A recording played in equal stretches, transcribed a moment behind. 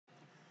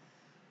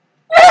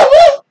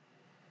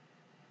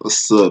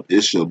What's up?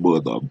 It's your boy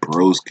the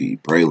Broski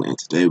Braylon.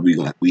 Today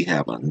we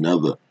have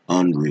another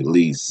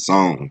unreleased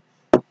song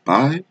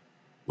by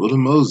Little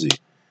Mosey.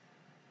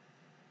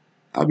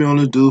 I've been on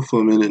the dude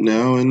for a minute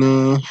now, and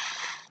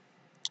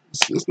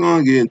let's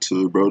not get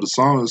into it, bro. The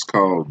song is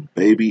called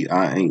 "Baby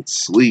I Ain't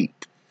Sleep."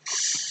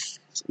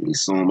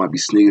 This song might be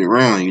sneaking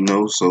around, you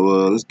know. So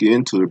let's get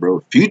into it,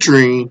 bro.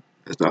 Featuring,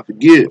 let's not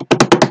forget,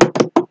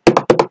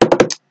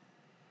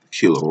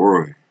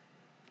 Laroi,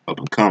 up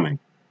and coming.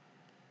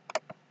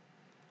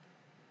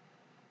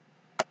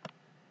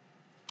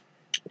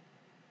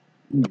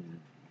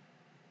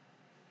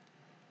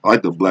 I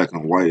like the black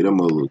and white. That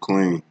mother look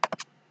clean.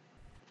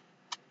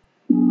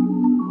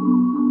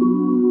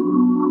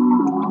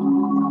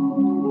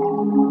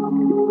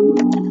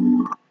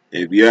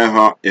 If you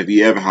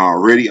haven't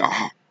already,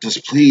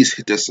 just please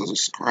hit that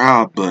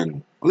subscribe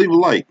button. Leave a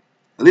like.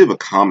 Leave a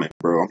comment,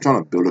 bro. I'm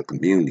trying to build a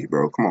community,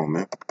 bro. Come on,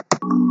 man.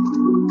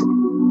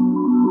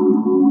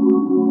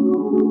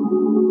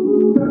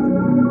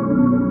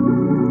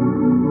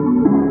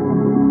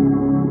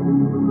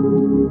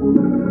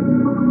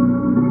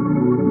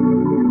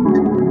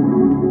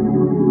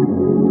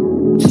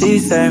 She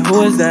said,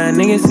 who is that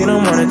nigga? Seen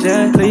him on a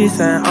jet. Please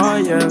send all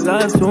your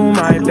love to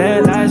my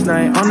bed. Last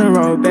night on the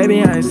road,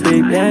 baby, I ain't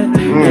sleep yet.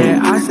 Yeah,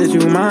 I said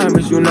you mine,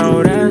 but you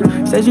know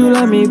that. Said you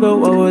love me, but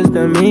what was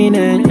the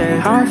meaning? Yeah,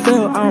 how I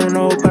feel, I don't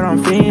know, but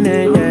I'm feeling.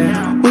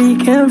 Yeah, we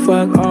can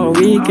fuck all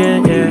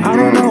weekend. Yeah, I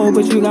don't know,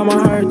 but you got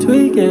my heart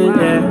tweaking.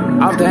 Yeah,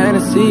 off the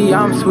Hennessy,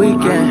 I'm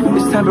tweaking.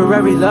 It's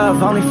temporary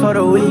love, only for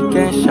the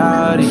weekend.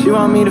 Shawty, she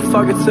want me to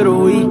fuck her to the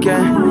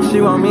weekend.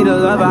 She want me to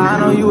love her, I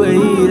know you a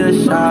eater.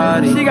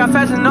 Shawty, she got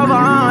fashion over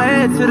on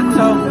head to the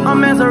toe. My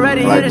man's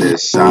already like hit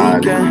a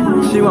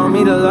weekend. She want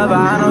me to love her,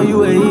 I know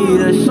you a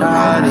eater.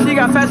 Shawty, she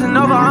got fashion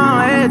over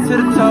on head to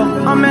the toe.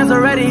 My man's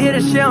already hit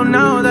it, she don't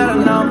know that I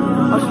know.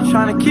 Oh, she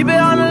tryna keep it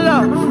on the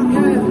low.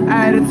 I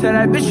had to tell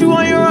that bitch you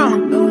on your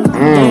own.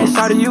 Yeah,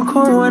 shawty, you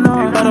cool and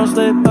all, but don't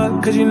slip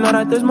up, cause you know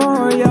that there's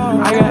more,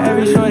 y'all. I got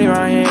every shorty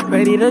around here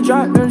ready to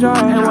drop them jaws.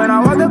 And when I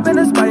walk up in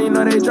the spot, you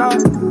know they drop.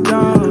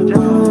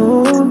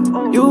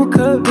 Ooh, you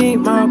could be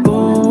my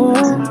boo.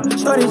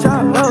 Shorty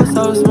drop low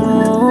so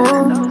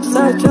smooth.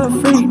 Such a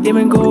freak,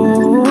 demon go.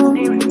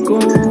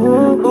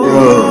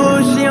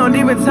 Ooh, she on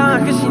demon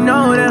time, cause she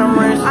know that I'm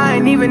rich. I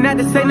ain't even had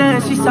to say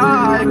nothing, she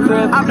saw the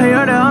crib. I play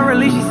her the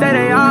unreleased, she say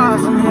they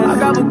awesome hits. I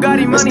got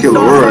Bugatti money, so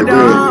I put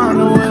down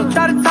the whip.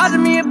 Try to talk to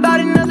me about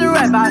another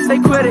rap, I say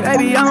quit it.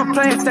 Baby, I'ma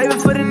play it, save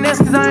it for the next,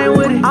 cause I ain't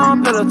with it. I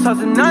don't pillow talk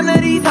to none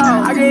of these hoes.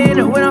 I get in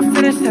it when I'm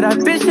finished, till that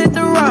bitch hit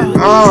the road.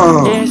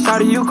 Yeah,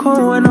 shawty, you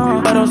cool and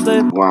all, but don't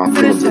slip. Wow,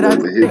 Finish till that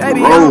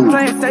baby, I'ma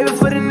play it, save it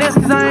for the next,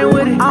 cause I ain't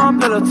with it. I don't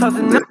pillow talk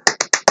to none.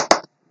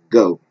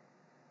 Go.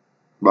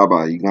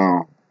 Bye-bye, you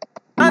gone.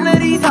 None of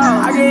these hoes.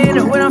 I get in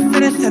it when I'm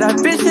finished, till that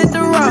bitch hit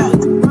the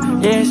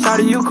road. Yeah,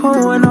 shawty, you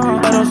cool and all,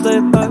 but don't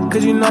slip up,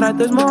 cause you know that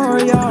there's more,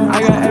 y'all.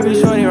 I got every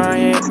shorty around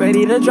here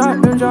ready to drop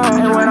them jaws.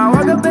 And when I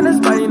walk up in the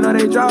spot, you know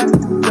they drop.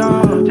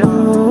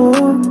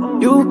 Ooh,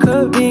 you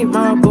could be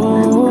my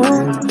boo.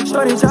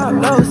 Shorty drop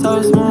low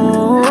so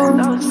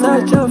smooth.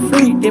 Such a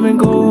freak, demon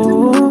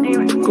go.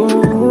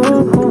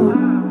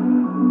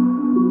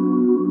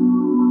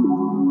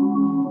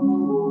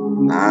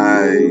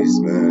 Nice,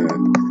 man.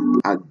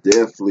 I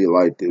definitely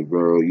liked it,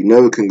 bro. You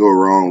never can go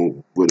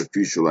wrong with a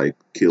feature like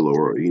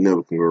Laroi. You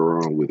never can go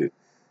wrong with it.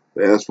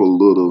 But as for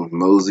Little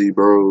Mosey,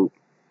 bro,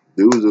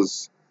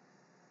 he's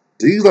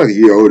like a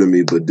year older than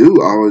me, but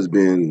dude always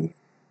been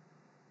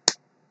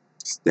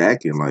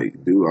stacking.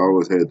 Like, dude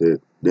always had that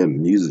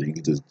music you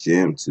could just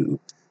jam to.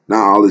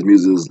 Not all his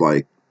music is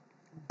like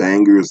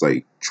bangers,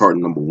 like chart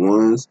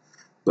 #1s,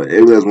 but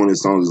every last one of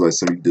his songs is like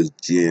something you just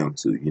jam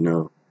to, you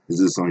know? It's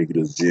just something you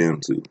can just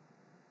jam to.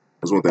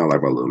 That's one thing I like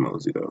about Lil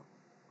Mosey, though.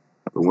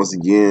 But once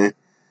again,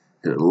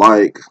 hit a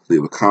like,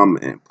 leave a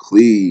comment, and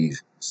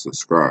please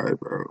subscribe,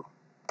 bro.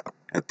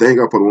 And thank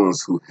God for the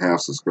ones who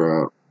have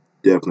subscribed.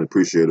 Definitely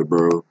appreciate it,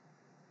 bro.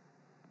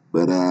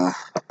 But,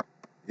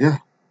 yeah.